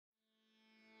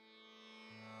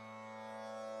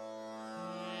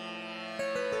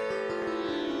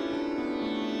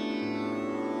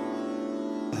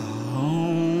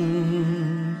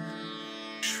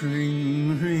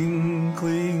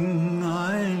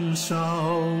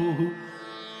sao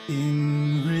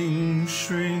in ring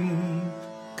shring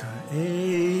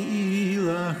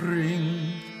kaela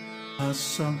ring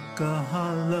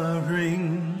asakahala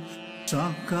ring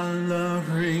sakala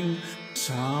ring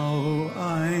sao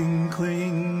ein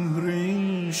kling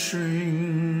ring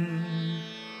shring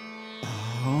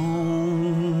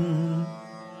Om.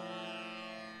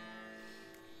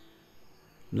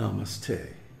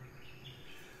 Namaste.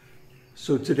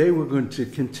 So today we're going to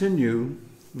continue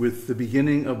with the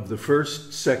beginning of the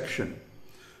first section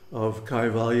of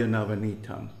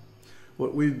Kaivalya-Navanītam.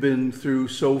 What we've been through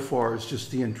so far is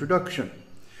just the introduction.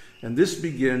 And this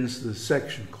begins the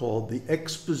section called the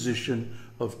exposition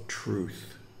of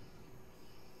truth.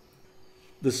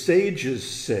 The sages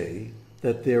say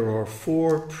that there are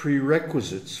 4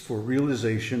 prerequisites for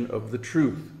realization of the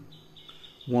truth.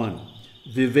 1.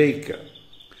 Viveka,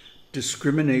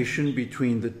 discrimination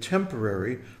between the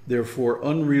temporary, therefore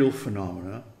unreal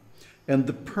phenomena, and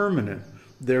the permanent,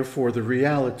 therefore the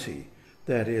reality,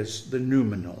 that is, the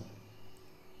noumenal.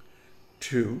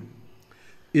 2.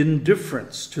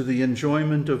 Indifference to the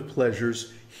enjoyment of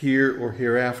pleasures here or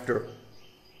hereafter.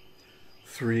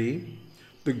 3.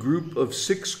 The group of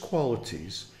 6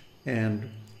 qualities. And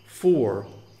 4.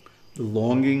 The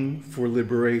longing for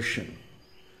liberation.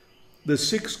 The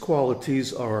 6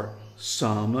 qualities are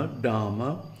Sama,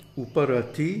 Dama,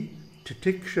 Uparati,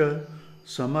 Titiksha,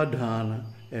 Samadhana,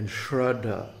 and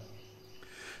Shraddha.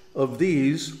 Of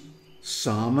these,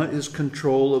 Sama is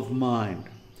control of mind.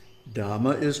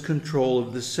 Dama is control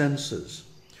of the senses.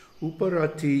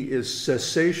 Uparati is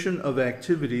cessation of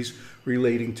activities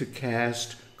relating to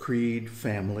caste, creed,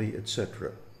 family,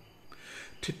 etc.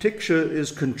 Titiksha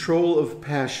is control of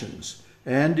passions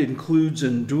and includes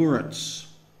endurance.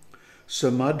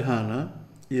 Samadhana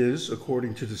is,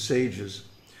 according to the sages,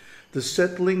 the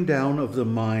settling down of the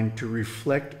mind to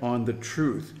reflect on the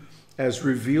truth as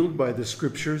revealed by the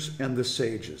scriptures and the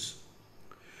sages.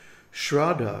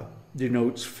 Shraddha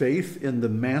denotes faith in the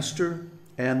master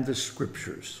and the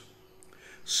scriptures.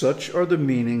 Such are the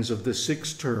meanings of the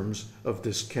 6 terms of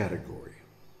this category.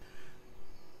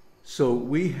 So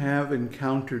we have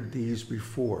encountered these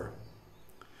before.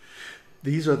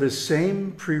 These are the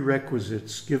same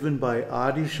prerequisites given by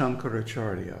Adi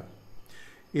Shankaracharya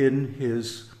in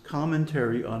his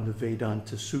commentary on the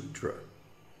Vedanta Sutra.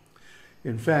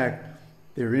 In fact,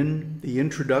 they're in the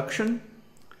introduction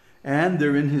and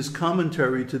they're in his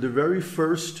commentary to the very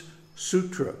first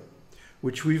sutra,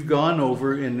 which we've gone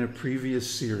over in a previous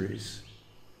series.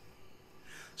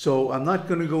 So I'm not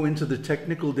going to go into the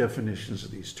technical definitions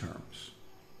of these terms.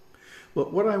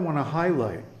 But what I want to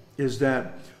highlight is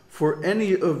that for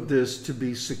any of this to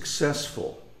be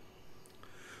successful,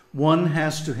 one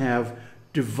has to have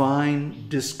divine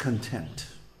discontent.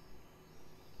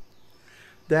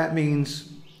 That means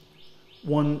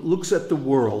one looks at the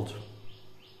world,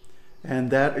 and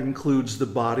that includes the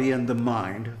body and the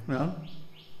mind,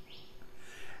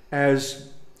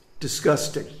 as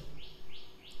disgusting,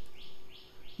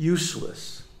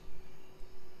 useless,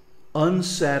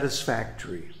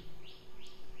 unsatisfactory,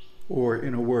 or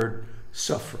in a word,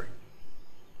 suffering.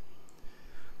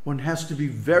 One has to be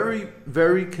very,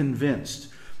 very convinced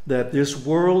that this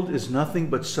world is nothing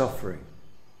but suffering,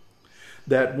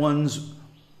 that one's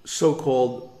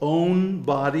so-called own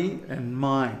body and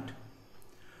mind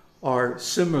are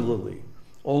similarly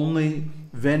only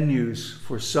venues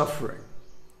for suffering.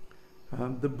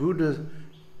 The Buddha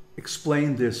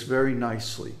explained this very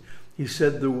nicely. He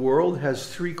said the world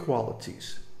has 3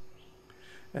 qualities,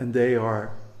 and they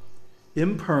are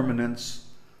impermanence,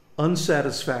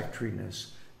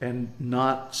 unsatisfactoriness, and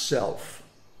not self.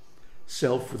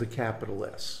 Self with a capital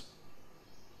S.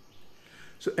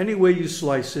 So any way you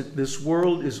slice it, this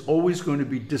world is always going to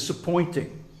be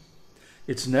disappointing.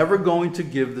 It's never going to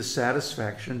give the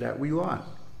satisfaction that we want.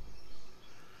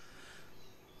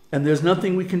 And there's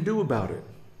nothing we can do about it,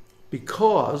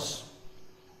 because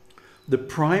the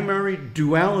primary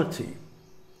duality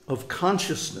of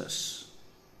consciousness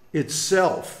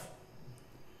itself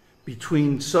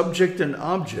between subject and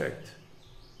object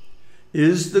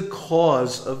is the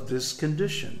cause of this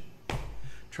condition.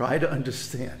 Try to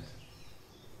understand.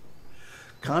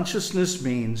 Consciousness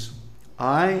means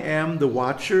I am the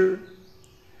watcher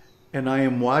and I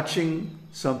am watching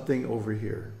something over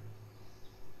here.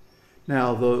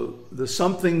 Now, the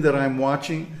something that I'm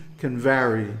watching can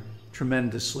vary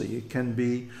tremendously. It can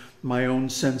be my own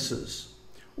senses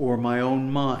or my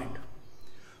own mind,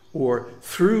 or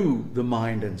through the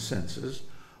mind and senses,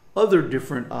 other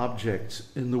different objects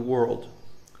in the world.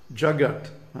 Jagat,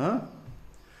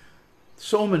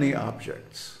 so many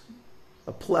objects,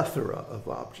 a plethora of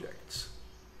objects.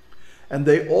 And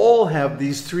they all have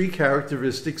these three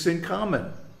characteristics in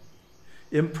common: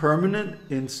 impermanent,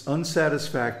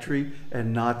 unsatisfactory,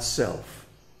 and not self.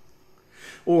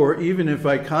 Or even if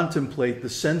I contemplate the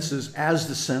senses as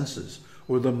the senses,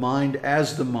 or the mind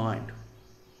as the mind,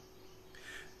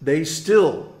 they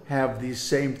still have these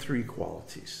same three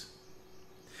qualities.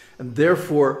 And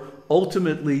therefore,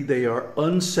 ultimately, they are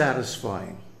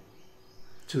unsatisfying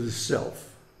to the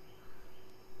self.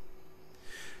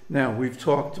 Now, we've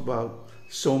talked about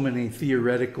so many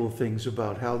theoretical things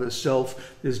about how the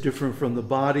self is different from the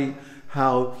body,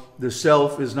 how the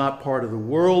self is not part of the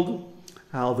world,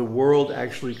 how the world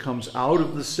actually comes out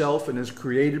of the self and is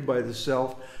created by the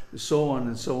self, so on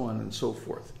and so on and so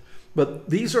forth. But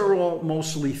these are all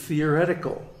mostly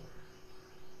theoretical.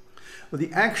 But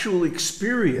the actual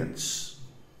experience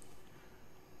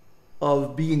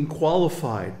of being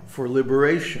qualified for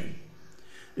liberation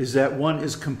is that one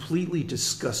is completely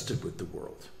disgusted with the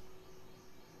world.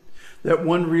 That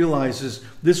one realizes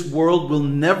this world will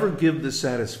never give the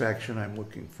satisfaction I'm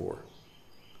looking for.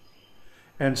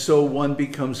 And so one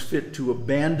becomes fit to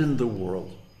abandon the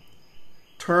world,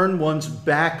 turn one's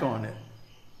back on it,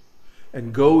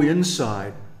 and go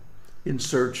inside in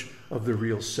search of the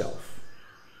real self.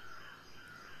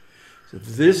 So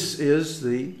this is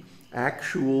the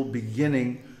actual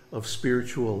beginning of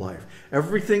spiritual life.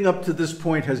 Everything up to this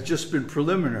point has just been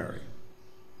preliminary.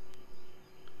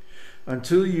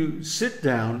 Until you sit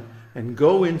down and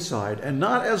go inside, and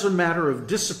not as a matter of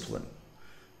discipline.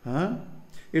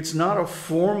 It's not a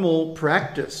formal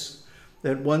practice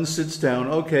that one sits down,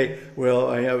 okay, well,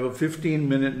 I have a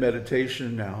 15-minute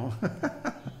meditation now.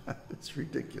 It's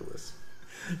ridiculous.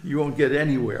 You won't get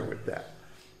anywhere with that.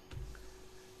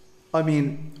 I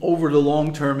mean, over the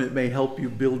long term, it may help you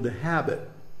build the habit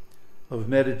of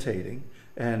meditating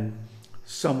and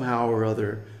somehow or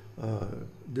other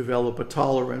develop a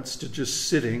tolerance to just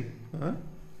sitting,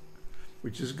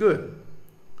 which is good.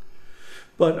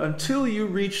 But until you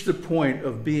reach the point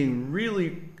of being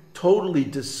really totally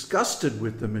disgusted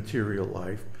with the material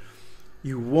life,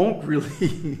 you won't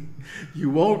really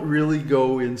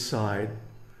go inside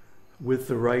with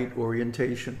the right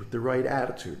orientation, with the right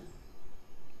attitude.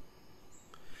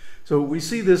 So we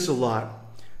see this a lot.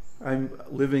 I'm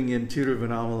living in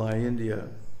Tiruvannamalai, India,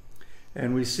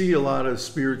 and we see a lot of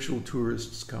spiritual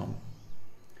tourists come.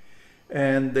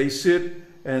 And they sit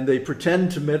and they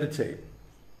pretend to meditate.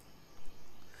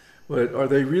 But are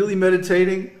they really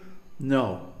meditating?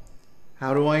 No.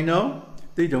 How do I know?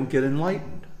 They don't get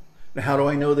enlightened. Now, how do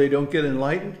I know they don't get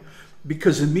enlightened?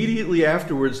 Because immediately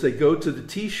afterwards they go to the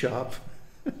tea shop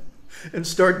and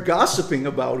start gossiping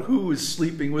about who is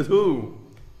sleeping with who.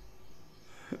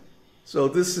 So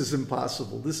this is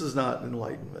impossible. This is not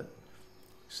enlightenment.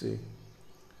 See?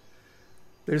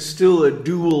 There's still a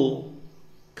dual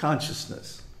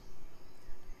consciousness.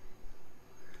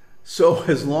 So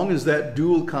as long as that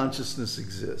dual consciousness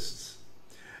exists,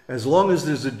 as long as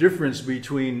there's a difference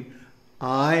between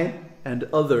I and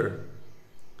other,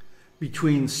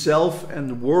 between self and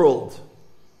the world,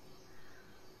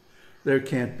 there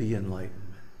can't be enlightenment.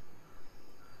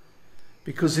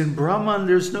 Because in Brahman,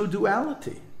 there's no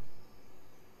duality.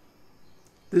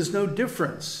 There's no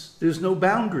difference. There's no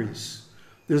boundaries.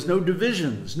 There's no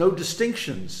divisions, no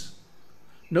distinctions,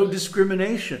 no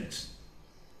discriminations.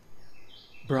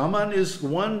 Brahman is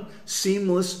one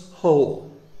seamless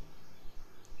whole.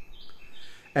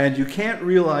 And you can't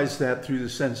realize that through the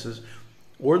senses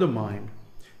or the mind.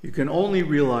 You can only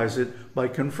realize it by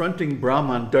confronting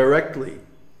Brahman directly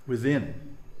within.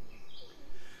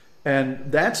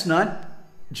 And that's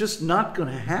just not going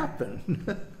to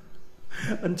happen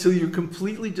until you're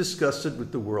completely disgusted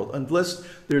with the world, unless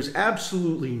there's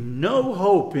absolutely no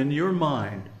hope in your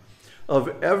mind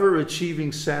of ever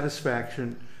achieving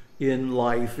satisfaction in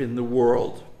life, in the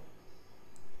world.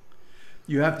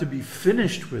 You have to be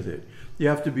finished with it. You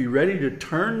have to be ready to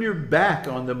turn your back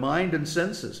on the mind and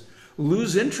senses,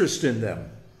 lose interest in them,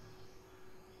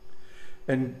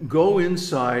 and go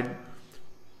inside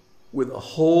with a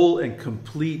whole and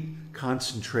complete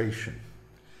concentration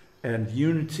and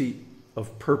unity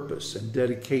of purpose and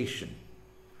dedication.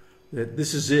 That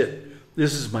this is it.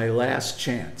 This is my last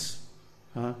chance.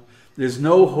 There's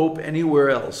no hope anywhere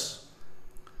else.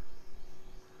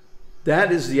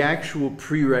 That is the actual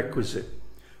prerequisite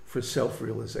for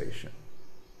self-realization.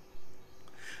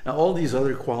 Now, all these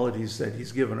other qualities that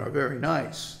he's given are very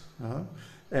nice.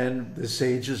 And the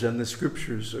sages and the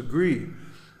scriptures agree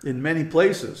in many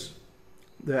places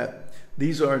that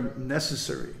these are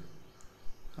necessary.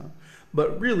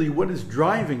 But really, what is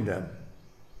driving them?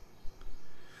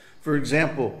 For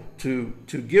example, to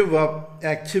give up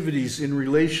activities in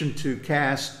relation to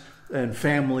caste and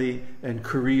family and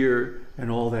career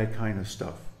and all that kind of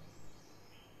stuff.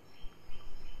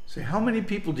 Say, how many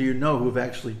people do you know who have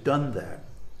actually done that?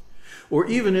 Or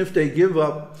even if they give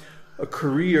up a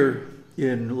career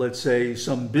in, let's say,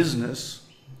 some business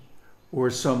or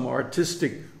some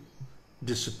artistic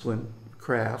discipline,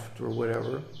 craft or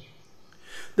whatever,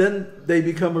 then they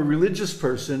become a religious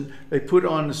person. They put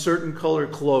on a certain color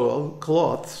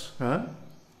cloths,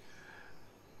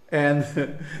 and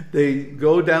they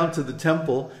go down to the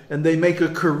temple and they make a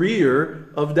career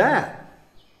of that.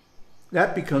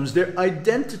 That becomes their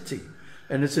identity.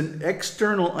 And it's an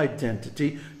external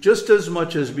identity, just as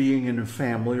much as being in a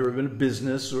family or in a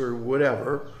business or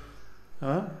whatever.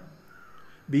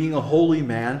 Being a holy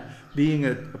man, being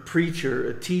a preacher,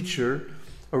 a teacher,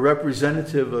 a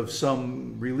representative of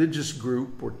some religious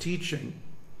group or teaching,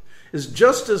 is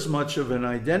just as much of an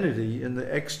identity in the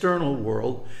external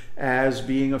world as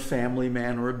being a family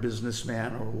man or a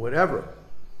businessman or whatever.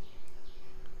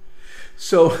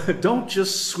 So don't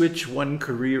just switch one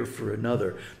career for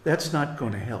another. That's not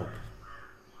going to help.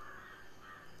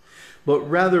 But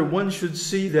rather, one should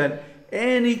see that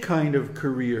any kind of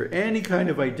career, any kind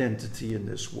of identity in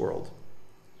this world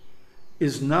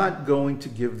is not going to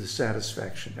give the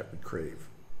satisfaction that we crave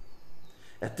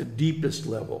at the deepest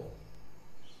level.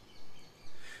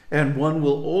 And one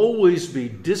will always be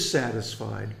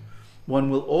dissatisfied.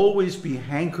 One will always be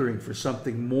hankering for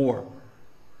something more.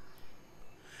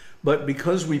 But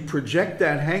because we project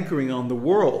that hankering on the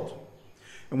world,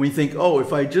 and we think, oh,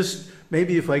 if I just,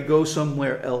 maybe if I go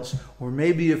somewhere else, or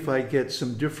maybe if I get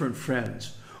some different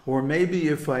friends, or maybe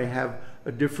if I have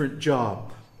a different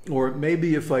job, or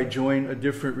maybe if I join a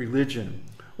different religion,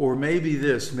 or maybe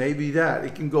this, maybe that.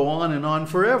 It can go on and on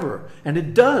forever. And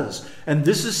it does. And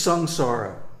this is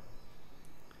samsara.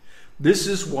 This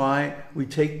is why we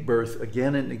take birth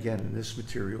again and again in this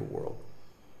material world.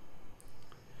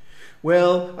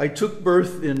 Well, I took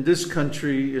birth in this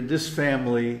country, in this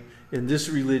family, in this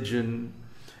religion,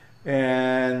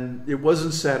 and it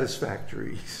wasn't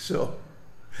satisfactory. So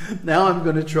now I'm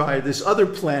going to try this other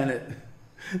planet,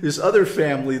 this other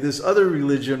family, this other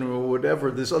religion, or whatever,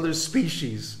 this other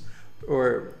species,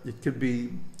 or it could be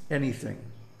anything,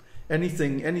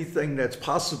 anything that's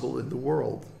possible in the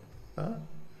world.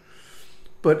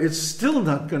 But it's still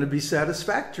not going to be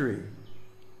satisfactory.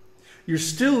 You're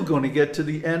still going to get to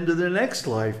the end of the next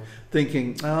life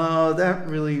thinking, oh, that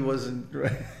really wasn't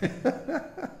right.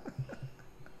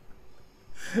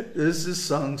 This is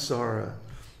samsara.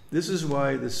 This is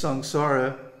why the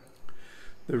samsara,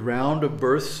 the round of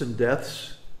births and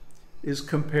deaths, is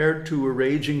compared to a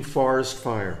raging forest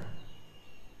fire.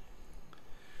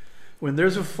 When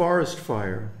there's a forest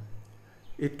fire,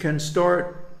 it can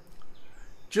start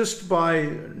just by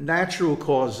natural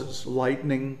causes,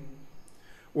 lightning,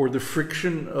 or the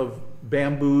friction of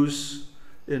bamboos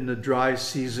in the dry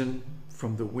season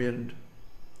from the wind.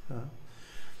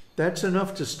 That's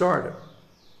enough to start it.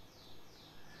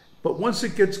 But once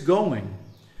it gets going,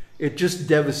 it just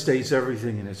devastates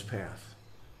everything in its path.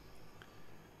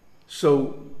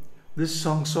 So this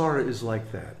samsara is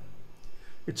like that.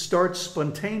 It starts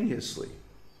spontaneously.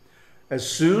 As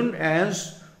soon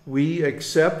as we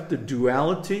accept the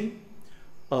duality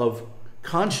of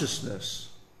consciousness,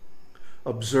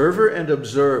 observer and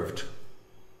observed,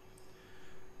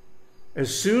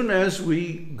 as soon as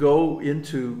we go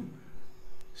into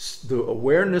the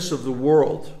awareness of the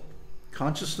world,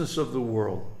 consciousness of the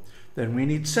world, then we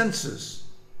need senses.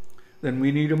 Then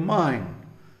we need a mind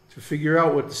to figure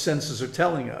out what the senses are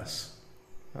telling us.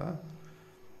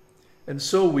 And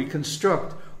so we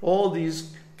construct all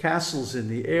these castles in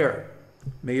the air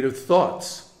made of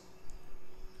thoughts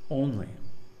only.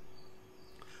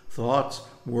 Thoughts,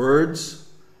 words,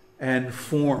 and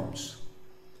forms.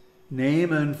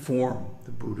 Name and form,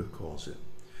 the Buddha calls it.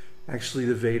 Actually,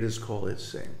 the Vedas call it the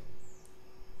same.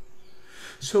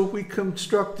 So we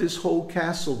construct this whole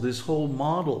castle, this whole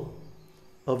model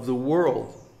of the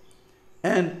world.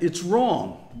 And it's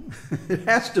wrong. It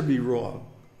has to be wrong.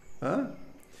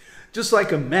 Just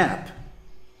like a map.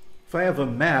 If I have a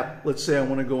map, let's say I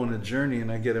want to go on a journey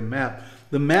and I get a map.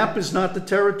 The map is not the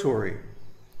territory.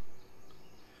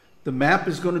 The map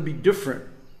is going to be different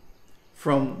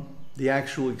from the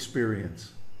actual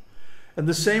experience. And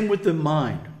the same with the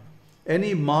mind.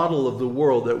 Any model of the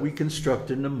world that we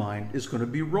construct in the mind is going to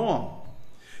be wrong.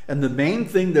 And the main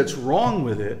thing that's wrong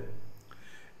with it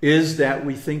is that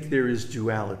we think there is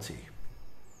duality.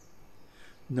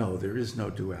 No, there is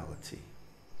no duality.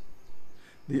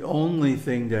 The only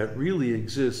thing that really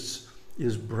exists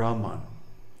is Brahman.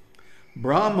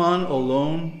 Brahman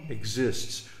alone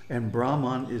exists, and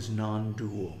Brahman is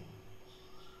non-dual.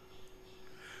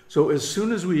 So as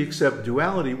soon as we accept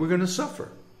duality, we're going to suffer.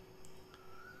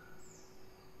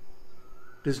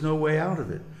 There's no way out of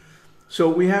it. So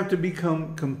we have to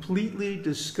become completely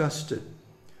disgusted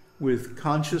with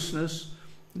consciousness,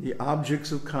 the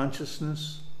objects of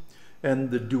consciousness,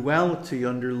 and the duality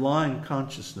underlying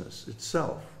consciousness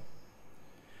itself.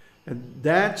 And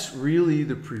that's really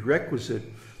the prerequisite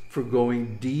for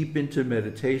going deep into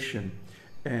meditation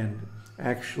and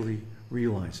actually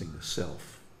realizing the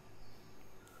self.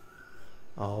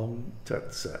 Aum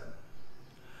Tat Sat.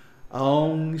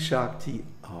 Aum Shakti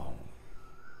Aum.